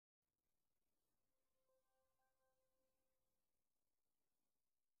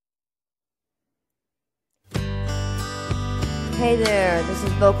Hey there, this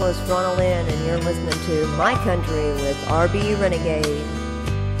is vocalist RonnaLynn, and you're listening to My Country with RB Renegade.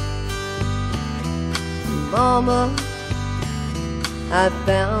 Mama, I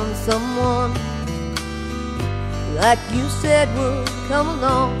found someone like you said would come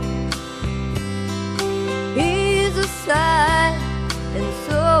along. He's a sight and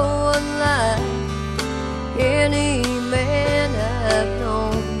so unlike any man I've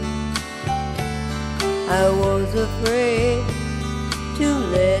known. I was afraid to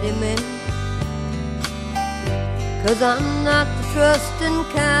let him in, 'cause I'm not the trusting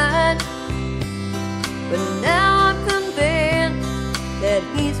kind. But now I'm convinced that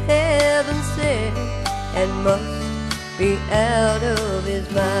he's heaven sent and must be out of his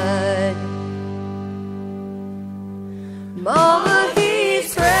mind. Mama,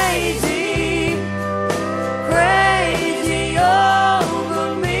 he's crazy, crazy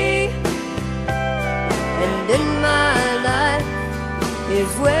over me, and in my life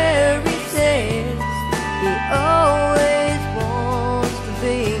is where he says he always wants to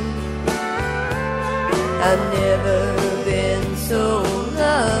be. I've never been so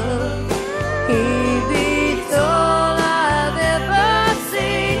loved, he beats all I've ever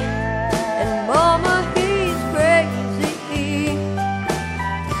seen. And Mama,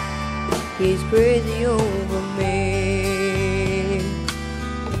 he's crazy over me.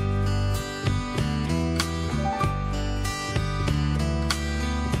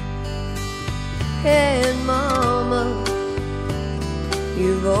 And Mama,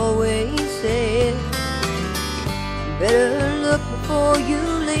 you've always said better look before you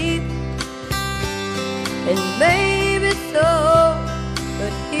leave. And maybe so,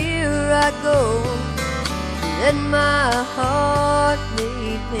 but here I go, let my heart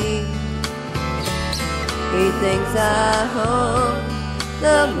lead me. He thinks I haunt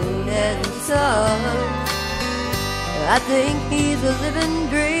the moon and sun. I think he's a living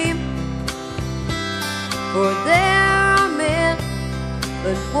dream. For there are men,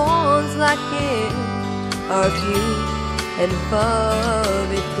 but ones like him are few and far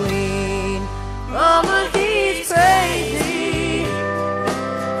between. Mama, he's crazy,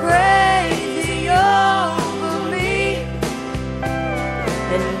 crazy over me.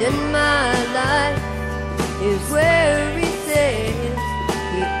 And in my life is where he says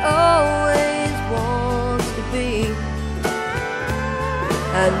he always wants to be.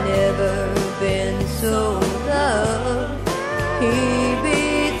 I've never been so loved, he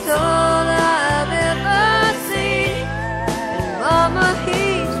beats all I've ever seen. And Mama,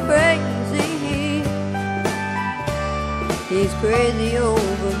 he's crazy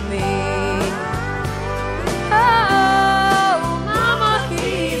over me. Oh, Mama,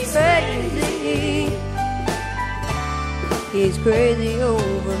 he's crazy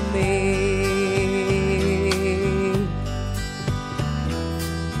over